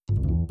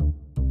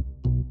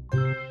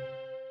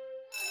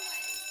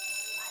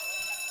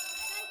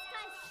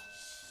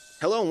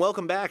Hello and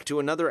welcome back to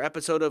another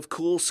episode of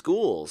Cool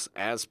Schools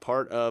as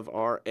part of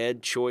our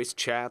Ed Choice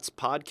Chats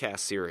podcast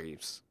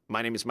series.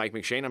 My name is Mike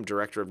McShane. I'm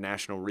Director of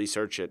National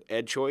Research at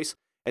Ed Choice.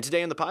 And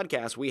today on the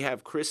podcast, we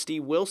have Christy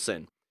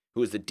Wilson,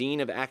 who is the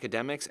Dean of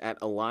Academics at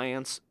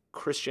Alliance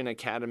Christian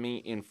Academy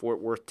in Fort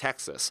Worth,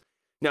 Texas.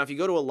 Now, if you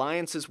go to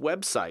Alliance's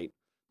website,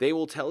 they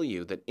will tell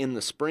you that in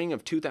the spring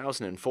of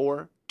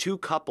 2004, two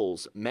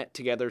couples met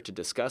together to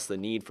discuss the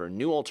need for a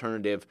new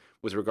alternative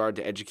with regard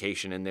to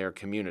education in their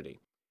community.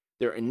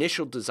 Their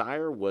initial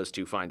desire was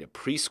to find a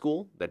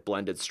preschool that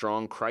blended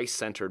strong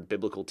Christ-centered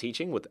biblical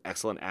teaching with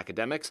excellent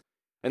academics,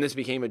 and this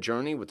became a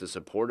journey with the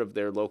support of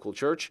their local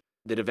church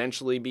that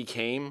eventually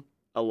became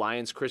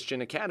Alliance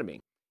Christian Academy.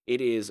 It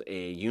is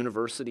a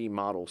university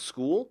model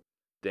school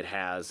that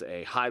has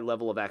a high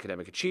level of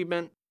academic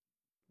achievement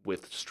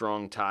with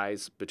strong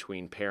ties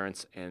between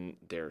parents and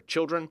their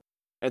children.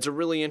 It's a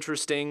really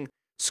interesting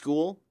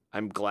school.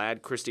 I'm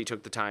glad Christy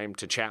took the time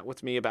to chat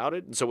with me about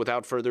it. And so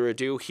without further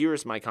ado, here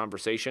is my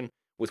conversation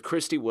with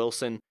Christy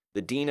Wilson,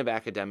 the Dean of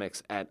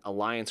Academics at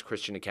Alliance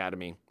Christian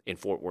Academy in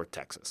Fort Worth,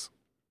 Texas.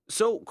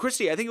 So,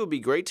 Christy, I think it would be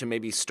great to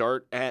maybe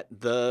start at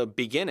the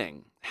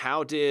beginning.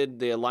 How did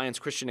the Alliance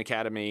Christian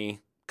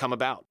Academy come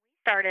about?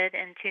 Started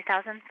in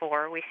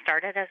 2004. We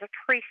started as a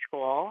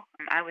preschool.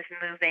 I was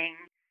moving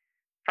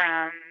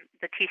from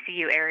the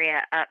TCU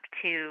area up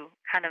to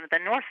kind of the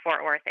North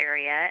Fort Worth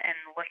area and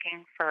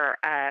looking for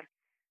a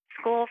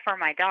school for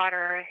my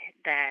daughter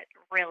that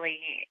really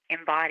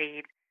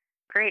embodied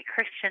great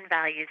Christian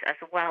values as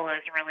well as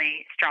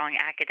really strong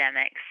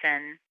academics.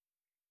 And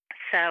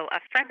so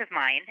a friend of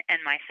mine and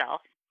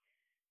myself,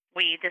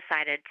 we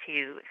decided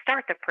to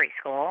start the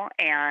preschool,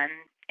 and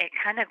it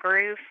kind of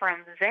grew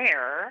from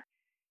there.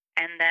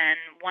 And then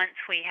once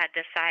we had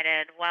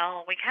decided,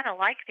 well, we kind of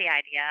like the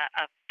idea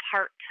of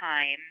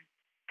part-time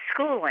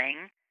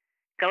schooling,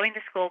 going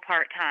to school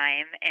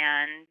part-time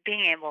and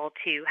being able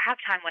to have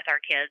time with our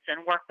kids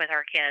and work with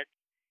our kids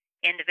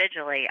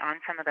individually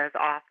on some of those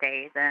off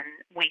days. And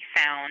we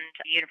found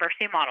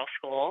university model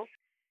schools.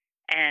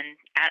 And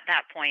at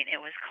that point,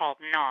 it was called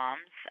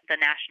NAUMS, the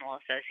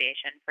National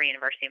Association for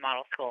University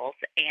Model Schools,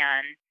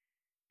 and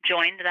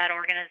joined that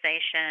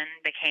organization,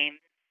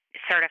 became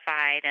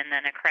certified and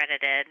then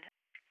accredited,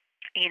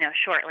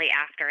 shortly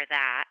after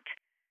that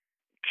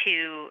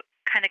to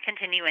kind of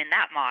continue in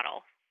that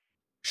model.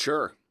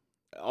 Sure.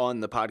 On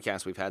the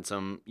podcast, we've had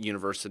some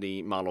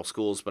university model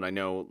schools, but I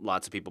know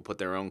lots of people put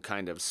their own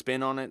kind of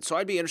spin on it. So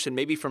I'd be interested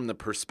maybe from the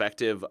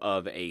perspective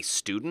of a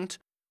student,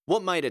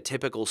 what might a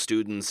typical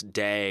student's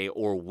day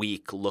or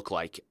week look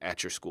like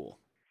at your school?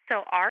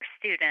 So our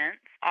students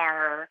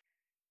are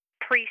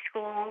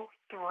preschool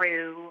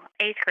through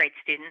 8th grade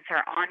students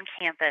are on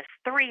campus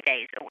 3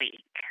 days a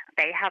week.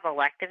 They have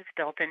electives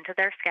built into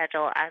their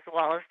schedule as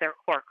well as their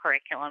core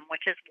curriculum,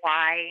 which is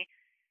why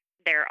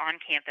they're on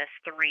campus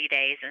 3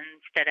 days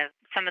instead of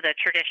some of the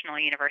traditional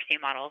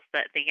university models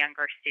that the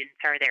younger students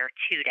are there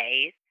 2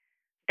 days.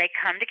 They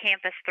come to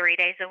campus 3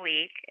 days a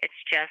week.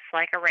 It's just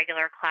like a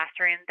regular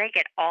classroom. They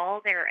get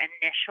all their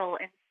initial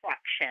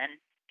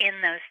instruction in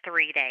those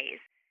 3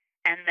 days,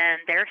 and then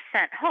they're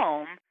sent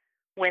home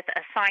with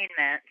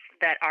assignments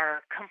that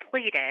are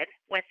completed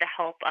with the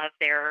help of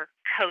their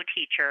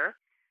co-teacher,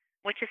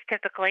 which is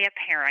typically a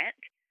parent,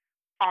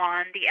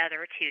 on the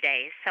other 2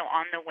 days, so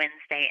on the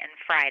Wednesday and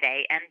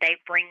Friday, and they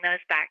bring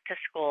those back to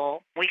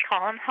school. We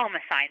call them home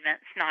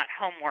assignments, not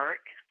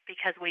homework,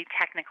 because we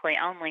technically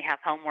only have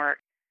homework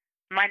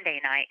Monday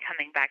night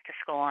coming back to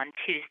school on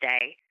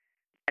Tuesday.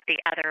 But the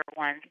other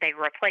ones, they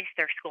replace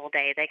their school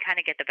day. They kind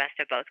of get the best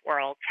of both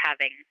worlds,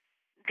 having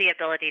the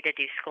ability to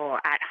do school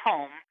at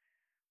home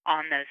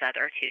on those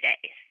other 2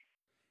 days.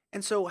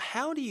 And so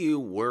how do you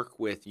work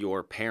with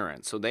your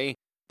parents? So they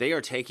are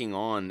taking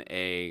on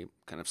a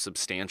kind of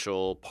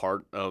substantial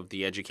part of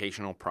the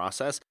educational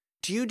process.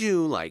 Do you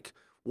do like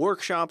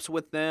workshops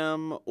with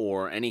them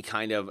or any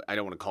kind of, I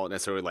don't want to call it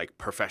necessarily like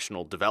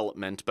professional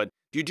development, but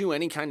do you do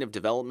any kind of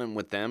development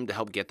with them to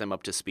help get them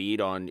up to speed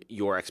on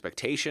your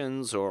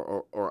expectations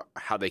or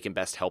how they can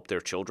best help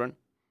their children?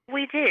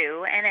 We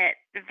do, and it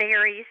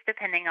varies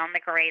depending on the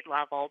grade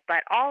level,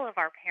 but all of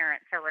our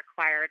parents are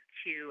required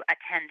to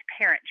attend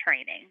parent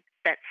training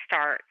that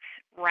starts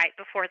right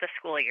before the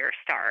school year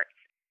starts.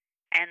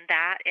 And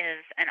that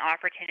is an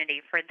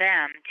opportunity for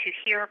them to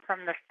hear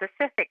from the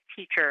specific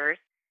teachers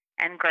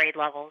and grade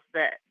levels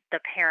that the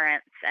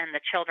parents and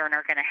the children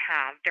are going to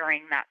have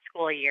during that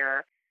school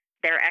year,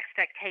 their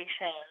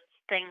expectations,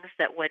 things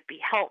that would be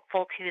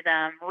helpful to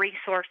them,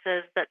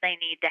 resources that they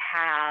need to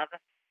have,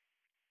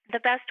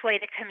 the best way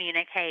to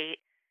communicate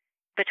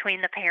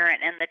between the parent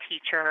and the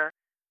teacher.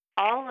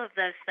 All of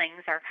those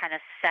things are kind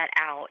of set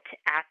out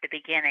at the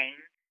beginning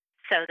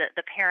so that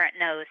the parent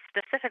knows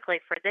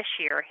specifically for this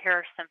year, here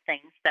are some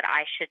things that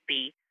I should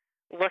be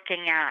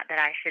looking at, that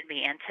I should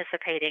be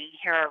anticipating.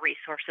 Here are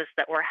resources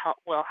that will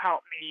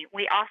help me.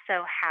 We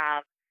also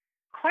have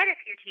quite a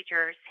few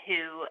teachers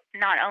who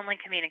not only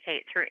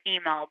communicate through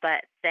email,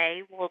 but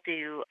they will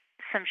do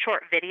some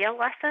short video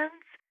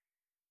lessons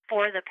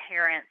for the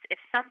parents, if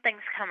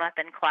something's come up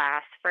in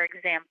class, for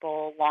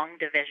example, long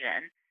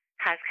division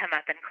has come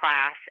up in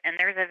class, and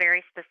there's a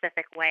very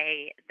specific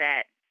way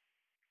that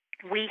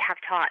we have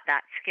taught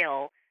that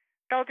skill,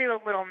 they'll do a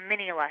little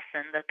mini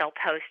lesson that they'll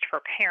post for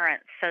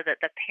parents so that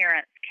the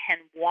parents can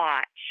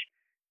watch.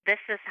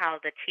 This is how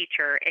the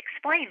teacher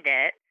explained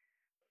it,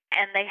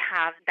 and they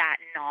have that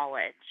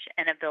knowledge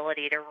and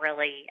ability to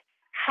really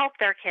help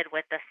their kid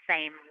with the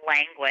same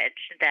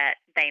language that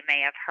they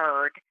may have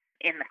heard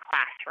in the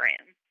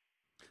classroom.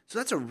 So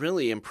that's a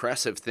really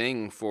impressive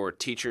thing for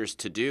teachers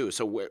to do.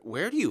 So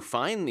where do you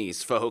find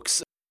these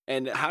folks,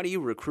 and how do you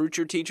recruit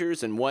your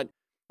teachers, and what,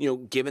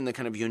 given the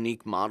kind of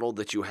unique model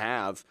that you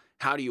have,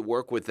 how do you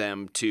work with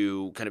them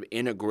to kind of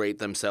integrate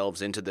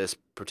themselves into this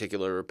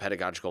particular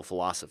pedagogical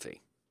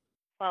philosophy?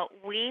 Well,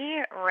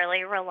 we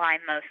really rely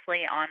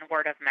mostly on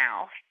word of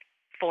mouth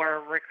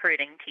for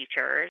recruiting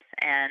teachers,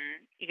 and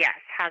yes,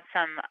 have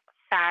some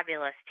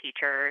fabulous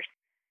teachers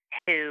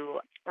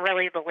who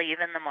really believe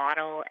in the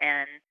model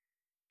and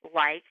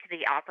like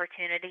the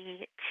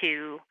opportunity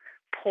to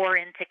pour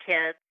into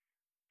kids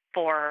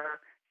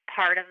for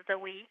part of the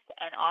week,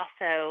 and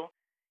also,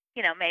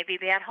 maybe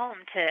be at home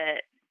to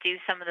do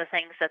some of the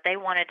things that they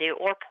want to do,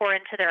 or pour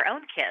into their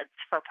own kids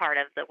for part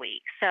of the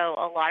week. So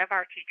a lot of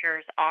our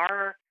teachers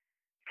are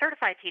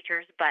certified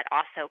teachers, but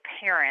also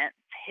parents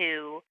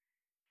who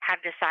have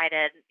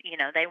decided,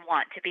 they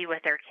want to be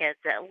with their kids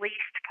at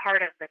least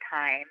part of the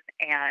time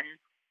and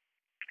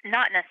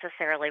not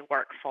necessarily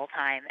work full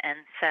time. And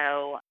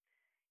so,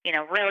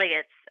 really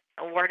it's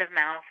a word of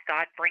mouth,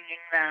 God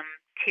bringing them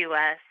to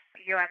us.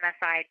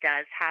 UMSI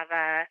does have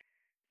a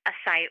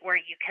site where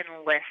you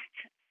can list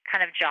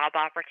kind of job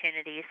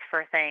opportunities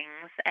for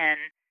things, and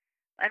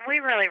we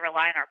really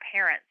rely on our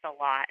parents a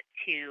lot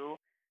to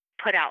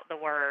put out the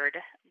word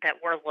that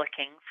we're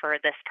looking for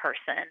this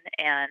person,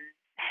 and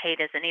hey,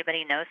 does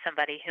anybody know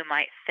somebody who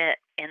might fit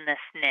in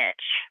this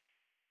niche?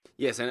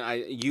 Yes, and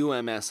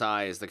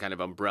UMSI is the kind of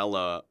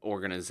umbrella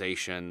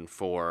organization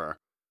for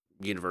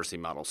university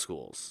model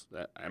schools.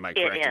 Am I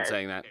correct in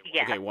saying that?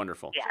 Yeah. Okay,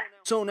 wonderful. Yeah.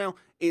 So now,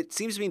 it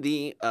seems to me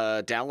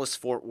the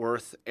Dallas-Fort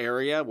Worth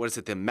area, what is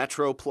it, the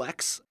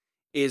Metroplex,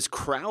 is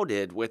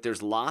crowded with,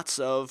 there's lots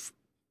of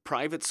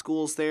private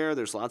schools there.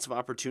 There's lots of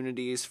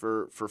opportunities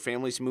for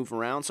families to move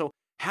around. So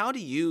how do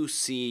you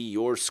see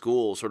your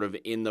school sort of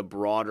in the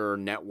broader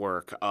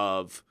network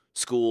of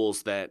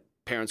schools that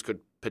parents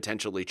could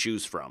potentially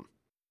choose from?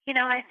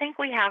 I think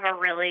we have a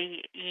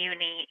really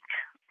unique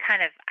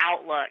kind of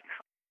outlook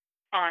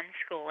on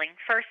schooling.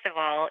 First of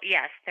all,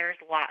 yes, there's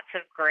lots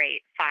of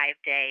great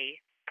 5-day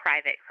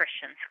private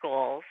Christian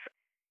schools.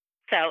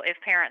 So if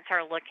parents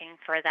are looking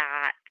for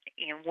that,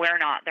 we're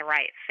not the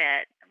right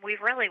fit. We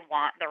really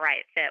want the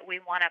right fit. We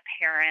want a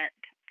parent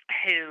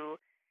who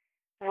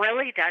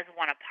really does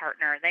want a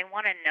partner. They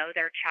want to know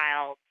their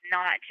child,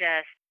 not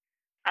just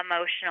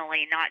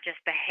emotionally, not just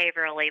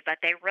behaviorally,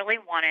 but they really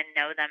want to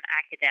know them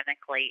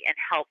academically and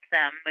help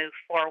them move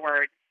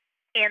forward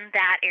in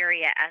that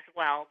area as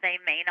well. They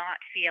may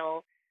not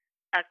feel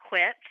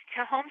equipped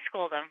to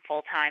homeschool them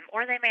full time,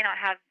 or they may not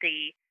have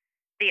the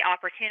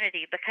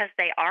opportunity because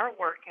they are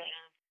working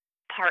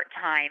part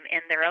time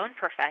in their own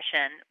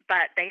profession,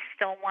 but they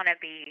still want to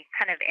be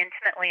kind of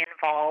intimately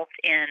involved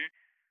in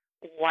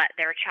what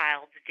their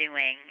child's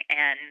doing,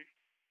 and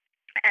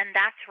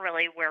that's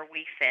really where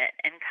we fit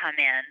and come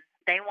in.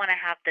 They want to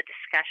have the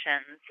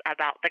discussions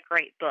about the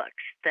great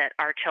books that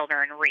our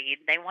children read.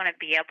 They want to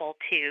be able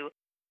to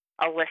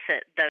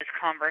elicit those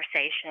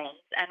conversations,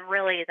 and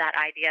really that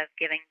idea of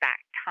giving back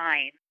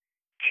time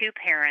to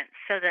parents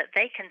so that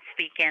they can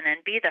speak in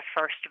and be the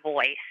first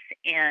voice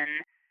in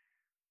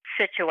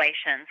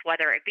situations,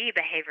 whether it be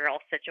behavioral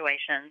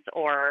situations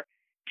or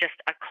just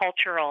a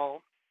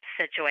cultural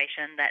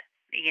situation that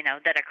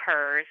that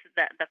occurs,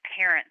 that the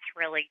parents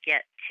really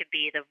get to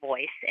be the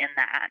voice in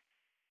that.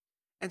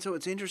 And so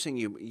it's interesting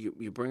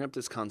you bring up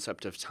this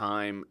concept of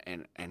time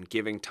and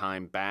giving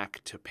time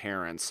back to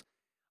parents.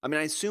 I mean,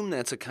 I assume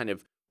that's a kind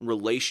of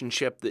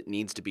relationship that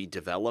needs to be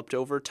developed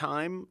over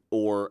time,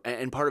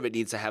 and part of it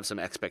needs to have some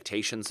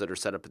expectations that are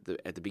set up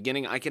at the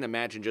beginning. I can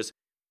imagine just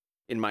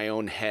in my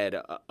own head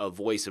a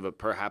voice of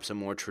perhaps a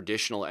more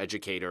traditional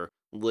educator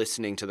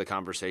listening to the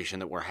conversation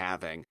that we're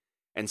having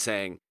and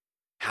saying,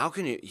 how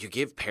can you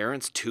give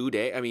parents 2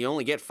 days? I mean, you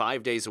only get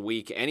 5 days a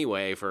week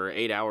anyway for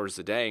 8 hours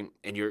a day,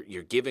 and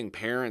you're giving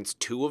parents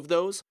 2 of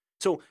those.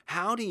 So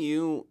how do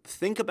you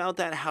think about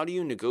that? How do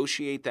you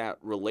negotiate that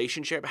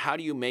relationship? How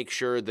do you make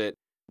sure that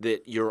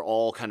you're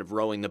all kind of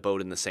rowing the boat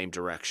in the same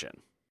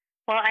direction?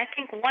 Well, I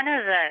think one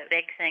of the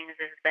big things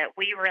is that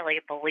we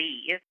really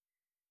believe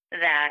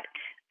that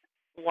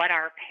what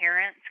our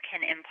parents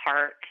can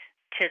impart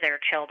to their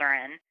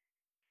children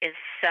is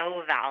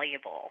so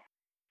valuable.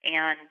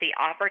 And the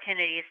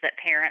opportunities that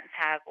parents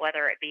have,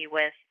 whether it be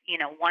with,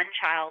 one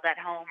child at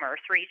home or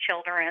 3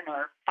 children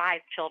or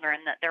 5 children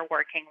that they're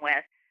working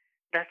with,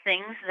 the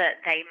things that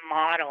they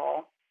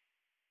model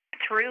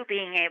through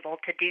being able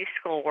to do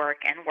schoolwork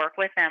and work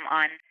with them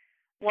on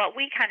what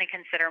we kind of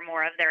consider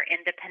more of their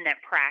independent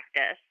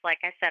practice. Like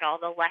I said, all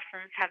the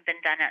lessons have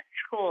been done at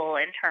school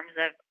in terms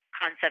of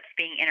concepts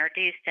being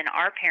introduced, and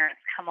our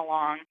parents come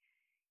along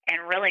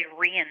and really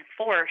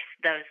reinforce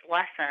those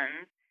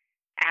lessons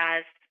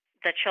as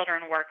the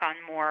children work on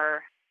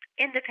more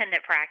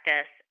independent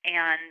practice,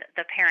 and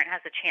the parent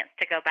has a chance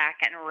to go back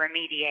and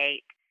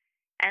remediate.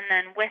 And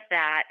then with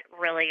that,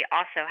 really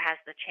also has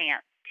the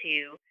chance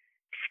to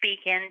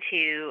speak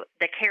into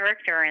the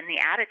character and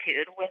the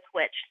attitude with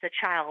which the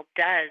child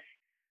does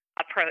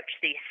approach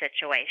these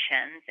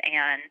situations,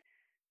 and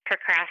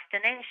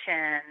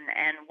procrastination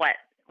and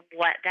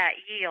what that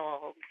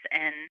yields,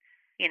 and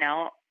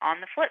on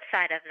the flip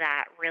side of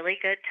that, really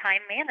good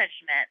time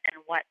management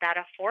and what that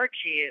affords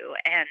you,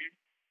 and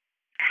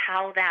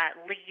how that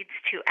leads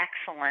to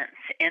excellence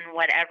in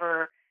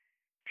whatever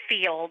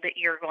field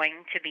you're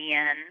going to be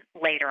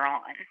in later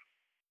on.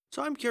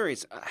 So I'm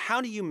curious,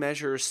 how do you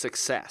measure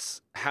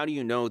success? How do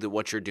you know that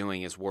what you're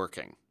doing is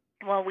working?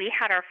 Well, we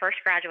had our first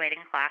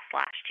graduating class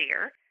last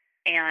year,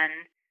 and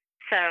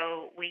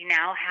so we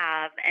now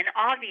have an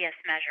obvious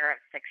measure of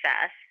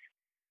success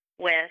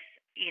with,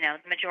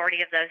 the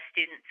majority of those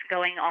students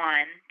going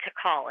on to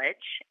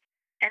college.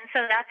 And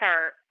so that's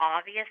our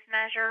obvious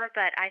measure,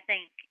 but I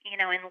think, in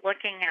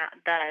looking at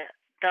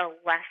the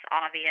less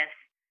obvious,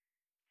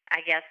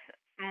 I guess,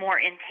 more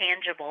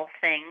intangible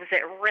things,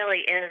 it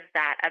really is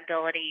that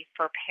ability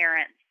for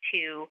parents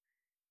to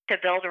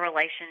build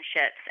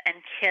relationships and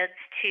kids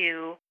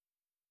to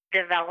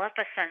develop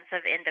a sense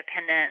of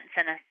independence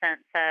and a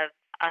sense of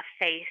a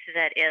faith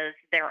that is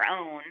their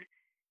own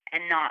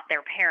and not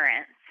their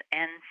parents.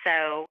 And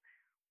so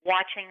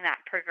watching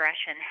that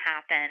progression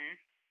happen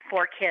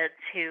for kids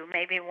who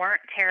maybe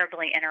weren't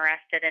terribly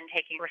interested in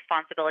taking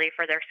responsibility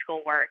for their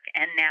schoolwork,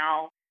 and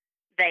now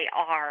they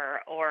are,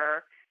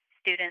 or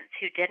students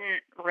who didn't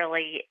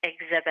really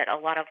exhibit a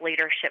lot of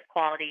leadership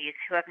qualities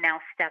who have now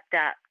stepped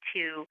up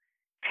to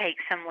take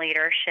some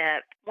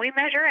leadership. We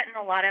measure it in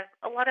a lot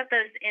of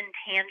those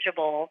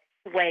intangible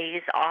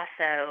ways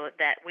also,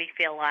 that we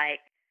feel like,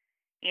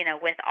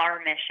 with our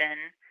mission,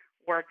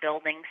 we're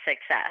building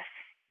success.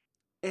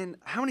 And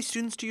how many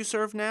students do you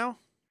serve now?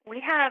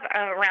 We have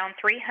around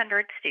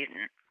 300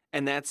 students.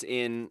 And that's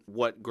in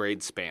what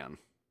grade span?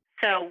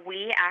 So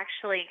we have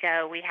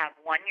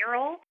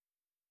 1-year-old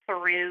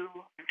through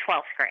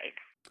 12th grade.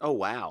 Oh,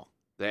 wow.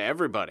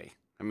 Everybody.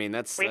 I mean,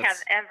 We have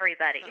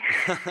everybody.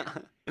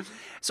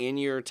 So in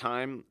your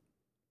time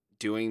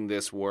doing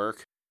this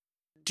work,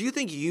 do you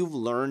think you've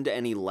learned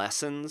any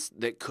lessons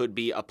that could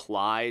be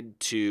applied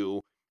to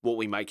what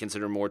we might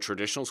consider more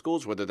traditional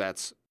schools, whether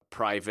that's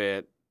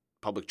private,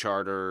 public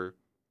charter,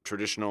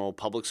 traditional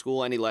public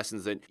school? Any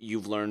lessons that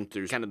you've learned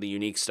through kind of the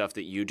unique stuff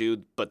that you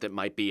do, but that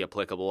might be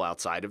applicable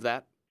outside of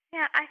that?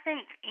 Yeah,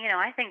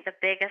 I think the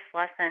biggest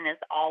lesson is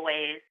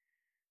always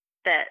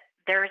that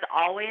there's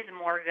always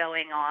more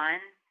going on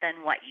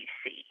than what you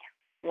see.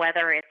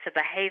 Whether it's a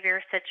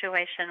behavior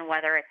situation,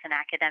 whether it's an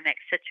academic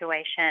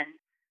situation,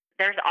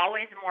 there's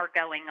always more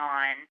going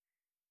on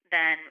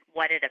than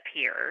what it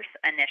appears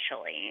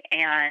initially.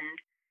 And,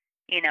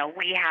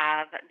 we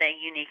have the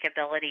unique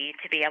ability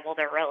to be able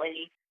to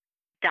really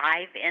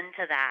dive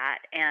into that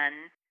and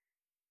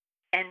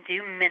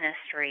do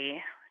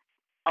ministry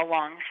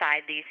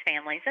alongside these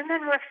families, and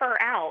then refer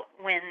out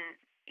when,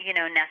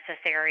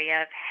 necessary,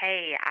 of,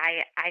 hey,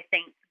 I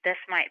think this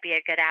might be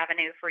a good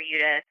avenue for you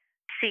to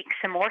seek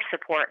some more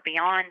support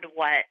beyond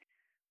what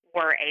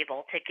we're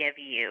able to give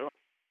you.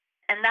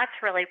 And that's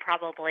really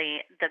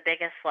probably the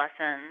biggest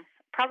lesson,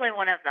 probably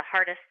one of the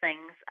hardest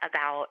things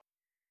about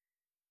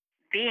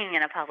being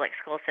in a public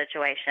school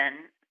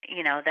situation,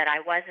 that I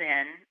was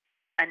in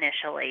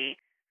initially,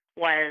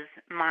 was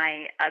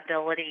my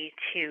ability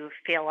to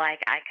feel like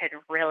I could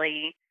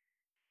really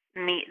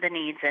meet the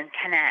needs and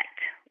connect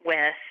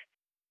with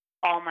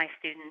all my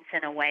students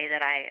in a way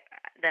that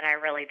I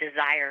really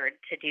desired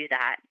to do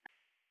that.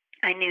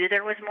 I knew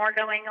there was more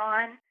going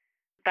on,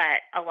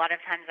 but a lot of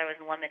times I was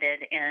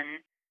limited in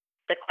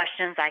the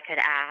questions I could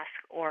ask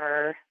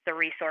or the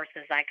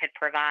resources I could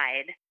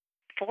provide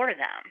for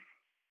them.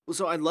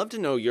 So I'd love to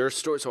know your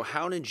story. So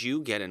how did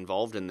you get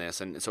involved in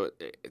this? And so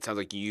it sounds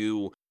like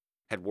you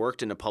had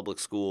worked in a public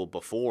school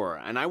before,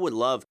 and I would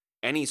love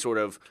any sort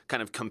of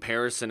kind of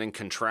comparison and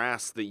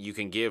contrast that you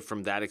can give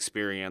from that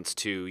experience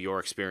to your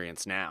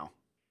experience now.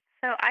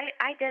 So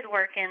I did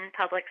work in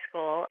public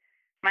school.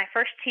 My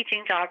first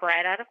teaching job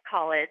right out of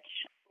college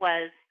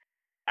was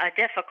a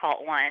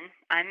difficult one.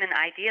 I'm an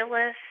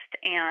idealist,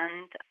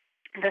 and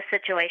the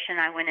situation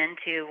I went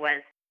into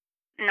was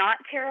not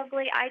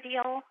terribly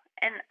ideal,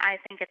 and I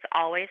think it's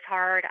always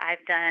hard.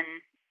 I've done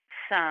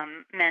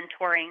some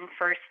mentoring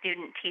for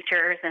student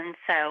teachers, and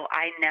so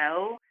I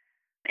know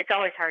it's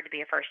always hard to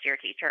be a first-year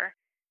teacher.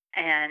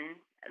 And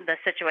the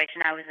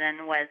situation I was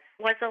in was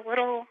a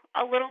little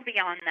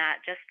beyond that,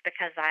 just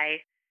because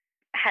I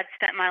had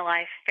spent my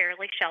life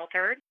fairly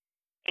sheltered,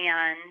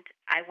 and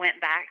I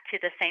went back to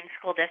the same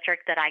school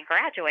district that I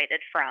graduated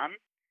from,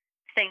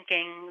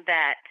 thinking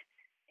that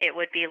it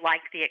would be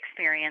like the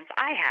experience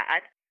I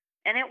had,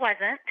 and it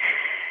wasn't.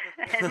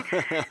 And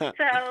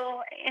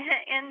so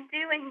in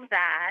doing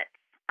that,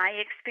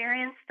 I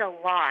experienced a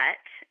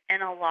lot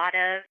and a lot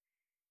of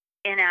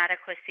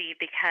inadequacy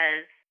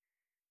because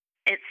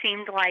it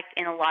seemed like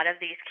in a lot of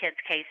these kids'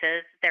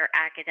 cases, their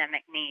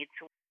academic needs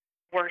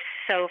were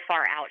so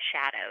far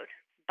outshadowed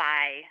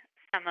by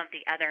some of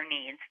the other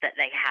needs that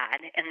they had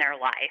in their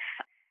life.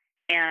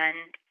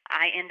 And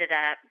I ended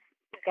up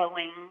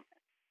going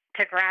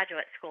to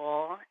graduate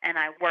school, and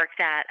I worked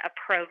at a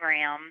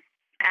program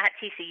at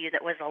TCU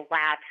that was a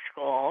lab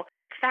school.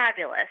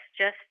 Fabulous.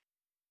 Just,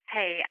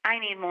 hey, I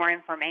need more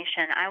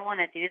information. I want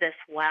to do this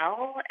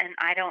well, and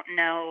I don't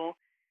know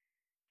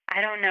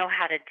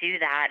how to do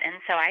that. And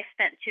so I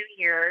spent 2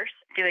 years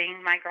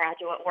doing my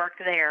graduate work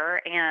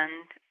there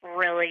and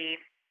really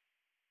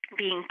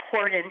being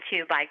poured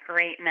into by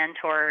great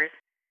mentors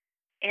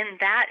in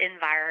that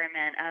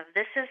environment of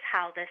this is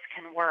how this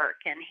can work,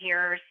 and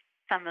here's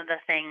some of the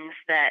things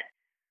that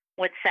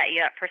would set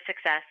you up for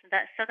success.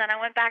 So then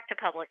I went back to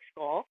public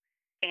school,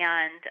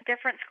 and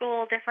different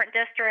school, different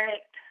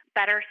district,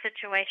 better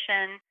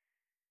situation.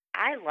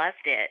 I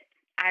loved it.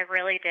 I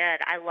really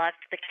did. I loved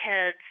the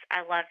kids.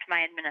 I loved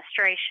my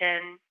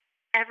administration,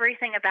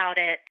 everything about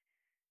it.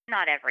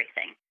 Not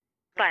everything,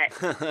 but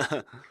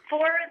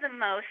for the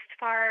most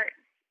part,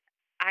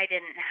 I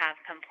didn't have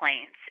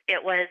complaints.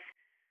 It was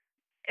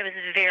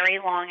very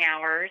long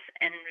hours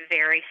and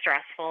very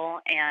stressful,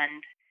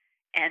 and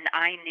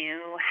I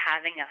knew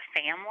having a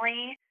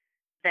family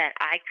that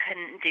I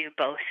couldn't do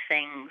both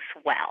things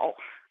well.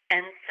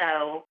 And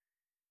so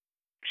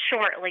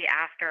shortly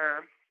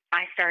after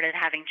I started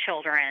having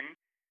children,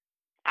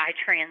 I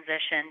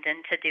transitioned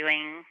into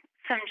doing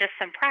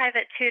some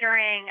private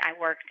tutoring. I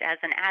worked as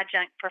an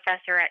adjunct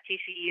professor at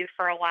TCU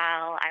for a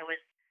while. I was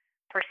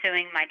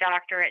pursuing my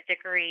doctorate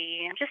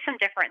degree, just some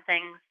different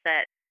things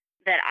that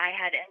I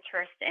had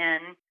interest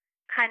in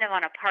kind of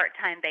on a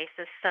part-time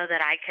basis so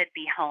that I could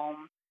be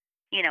home,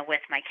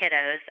 with my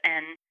kiddos.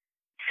 And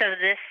so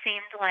this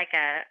seemed like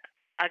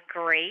a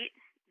great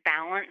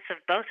balance of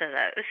both of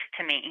those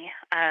to me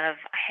of,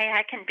 hey,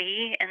 I can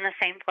be in the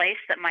same place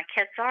that my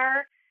kids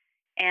are,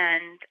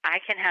 and I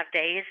can have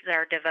days that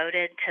are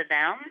devoted to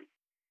them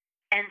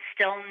and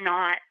still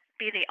not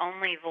be the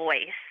only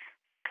voice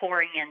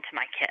pouring into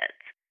my kids.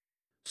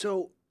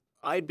 So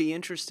I'd be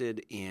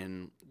interested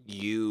in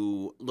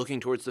you looking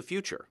towards the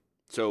future.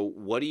 So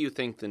what do you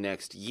think the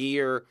next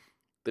year,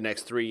 the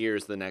next 3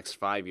 years, the next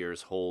 5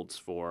 years holds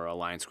for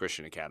Alliance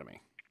Christian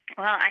Academy?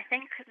 Well, I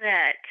think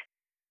that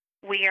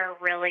we are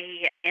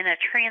really in a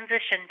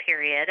transition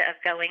period of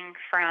going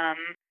from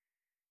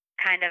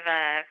kind of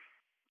a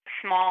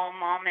small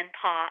mom and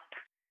pop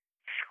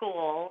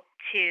school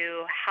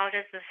to how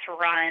does this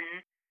run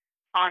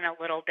on a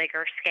little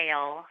bigger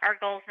scale. Our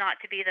goal is not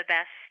to be the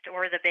best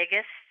or the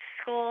biggest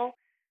school,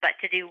 but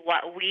to do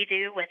what we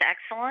do with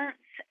excellence.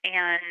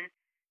 And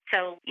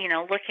so,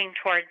 looking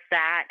towards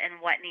that and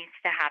what needs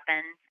to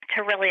happen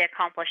to really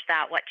accomplish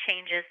that, what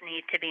changes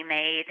need to be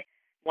made,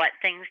 what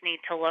things need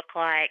to look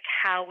like,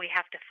 how we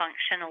have to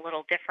function a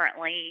little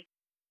differently,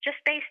 just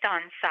based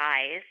on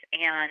size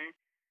and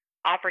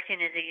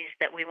opportunities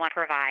that we want to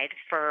provide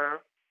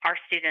for our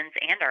students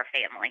and our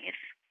families.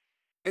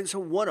 And so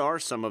what are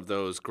some of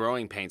those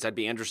growing pains? I'd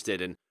be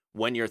interested in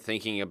when you're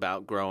thinking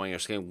about growing or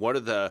scaling,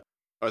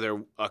 are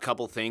there a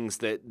couple things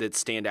that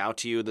stand out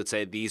to you that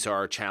say these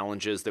are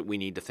challenges that we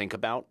need to think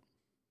about?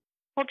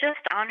 Well,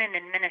 just on an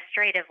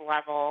administrative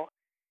level,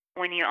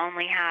 when you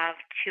only have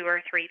 2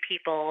 or 3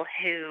 people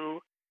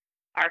who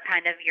are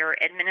kind of your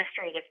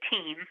administrative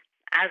team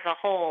as a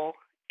whole,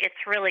 it's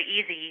really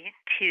easy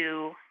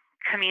to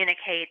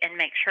communicate and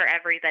make sure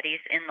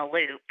everybody's in the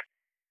loop.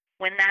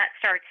 When that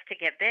starts to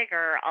get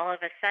bigger, all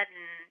of a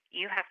sudden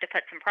you have to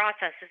put some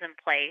processes in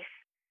place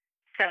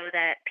so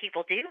that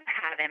people do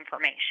have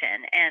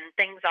information and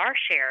things are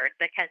shared,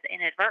 because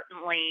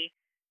inadvertently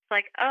it's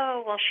like,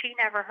 oh, well, she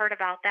never heard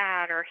about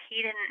that, or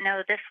he didn't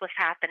know this was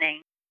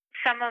happening.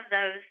 Some of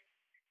those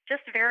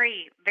just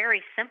very,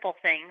 very simple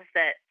things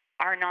that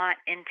are not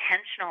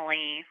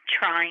intentionally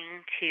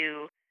trying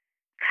to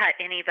cut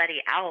anybody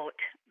out,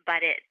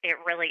 but it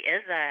really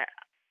is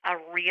a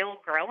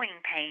real growing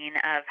pain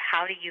of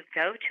how do you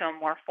go to a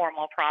more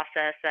formal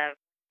process of,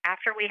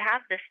 after we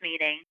have this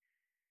meeting,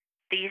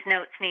 these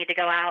notes need to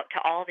go out to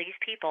all these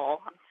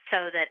people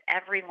so that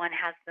everyone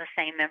has the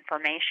same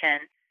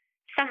information.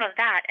 Some of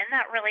that, and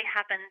that really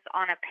happens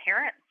on a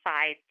parent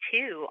side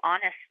too,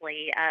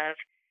 honestly, of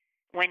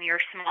when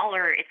you're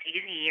smaller, it's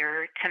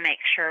easier to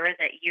make sure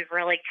that you've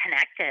really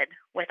connected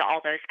with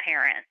all those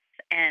parents.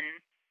 And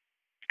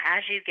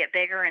as you get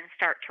bigger and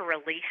start to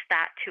release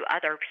that to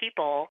other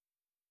people,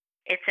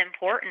 it's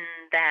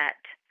important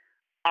that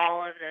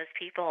all of those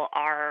people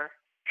are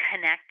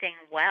connecting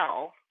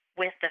well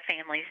with the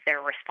families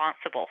they're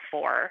responsible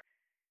for,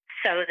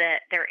 so that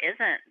there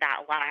isn't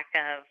that lack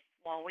of,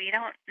 well, we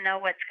don't know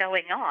what's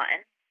going on.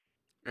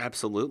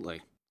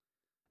 Absolutely.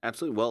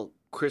 Absolutely. Well,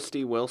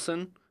 Christy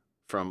Wilson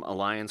from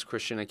Alliance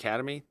Christian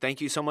Academy, thank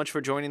you so much for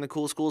joining the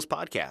Cool Schools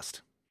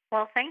podcast.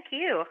 Well, thank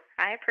you.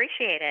 I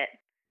appreciate it.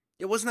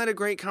 Wasn't that a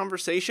great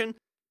conversation?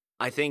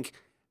 I think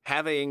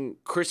having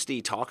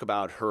Christy talk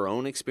about her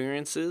own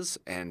experiences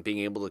and being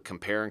able to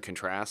compare and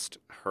contrast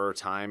her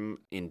time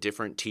in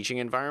different teaching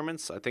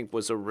environments, I think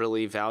was a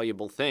really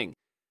valuable thing.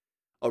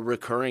 A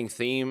recurring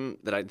theme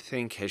that I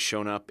think has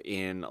shown up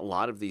in a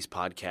lot of these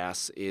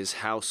podcasts is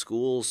how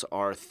schools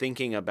are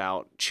thinking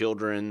about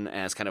children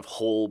as kind of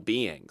whole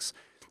beings,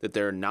 that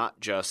they're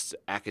not just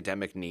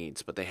academic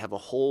needs, but they have a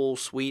whole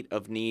suite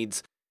of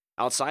needs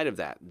outside of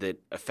that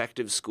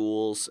effective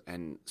schools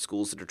and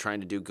schools that are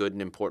trying to do good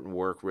and important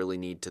work really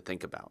need to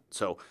think about.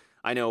 So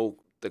I know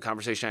the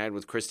conversation I had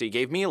with Christy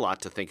gave me a lot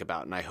to think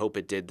about, and I hope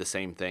it did the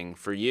same thing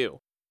for you.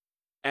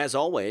 As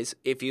always,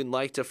 if you'd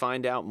like to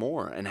find out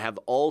more and have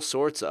all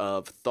sorts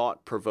of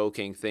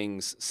thought-provoking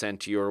things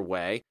sent your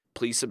way,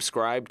 please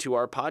subscribe to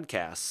our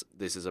podcasts.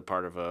 This is a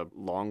part of a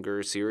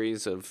longer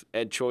series of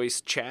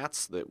EdChoice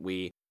chats that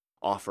we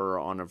offer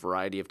on a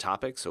variety of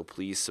topics, so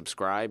please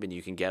subscribe and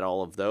you can get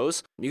all of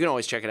those. You can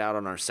always check it out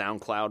on our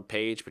SoundCloud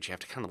page, but you have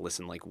to kind of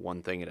listen like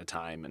one thing at a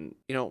time, and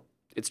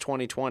it's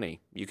 2020.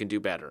 You can do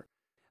better.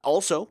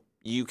 Also,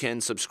 you can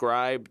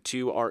subscribe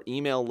to our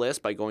email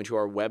list by going to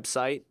our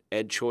website,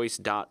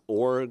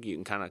 edchoice.org. You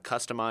can kind of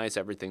customize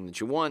everything that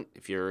you want.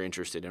 If you're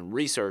interested in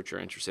research or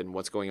interested in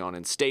what's going on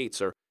in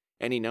states or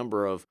any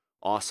number of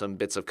awesome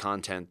bits of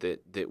content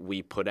that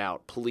we put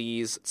out,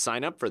 please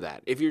sign up for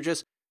that. If you're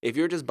just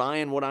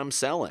buying what I'm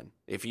selling,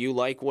 if you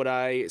like what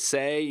I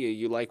say,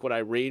 you like what I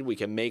read, we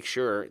can make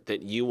sure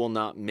that you will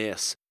not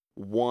miss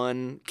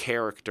one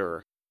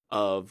character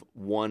of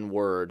one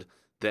word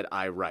that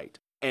I write.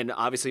 And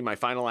obviously my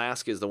final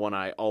ask is the one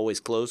I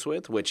always close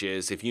with, which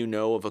is if you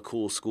know of a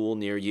cool school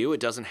near you, it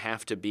doesn't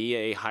have to be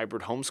a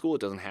hybrid homeschool.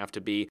 It doesn't have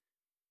to be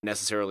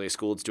necessarily a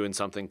school that's doing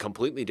something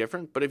completely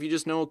different. But if you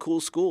just know a cool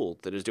school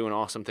that is doing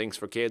awesome things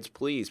for kids,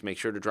 please make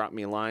sure to drop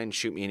me a line,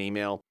 shoot me an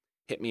email,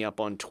 hit me up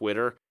on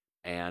Twitter,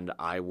 and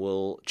I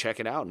will check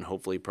it out and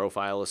hopefully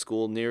profile a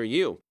school near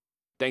you.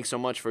 Thanks so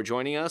much for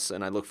joining us,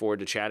 and I look forward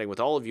to chatting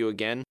with all of you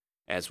again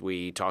as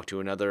we talk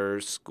to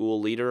another school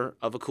leader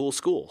of a cool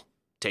school.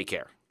 Take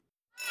care.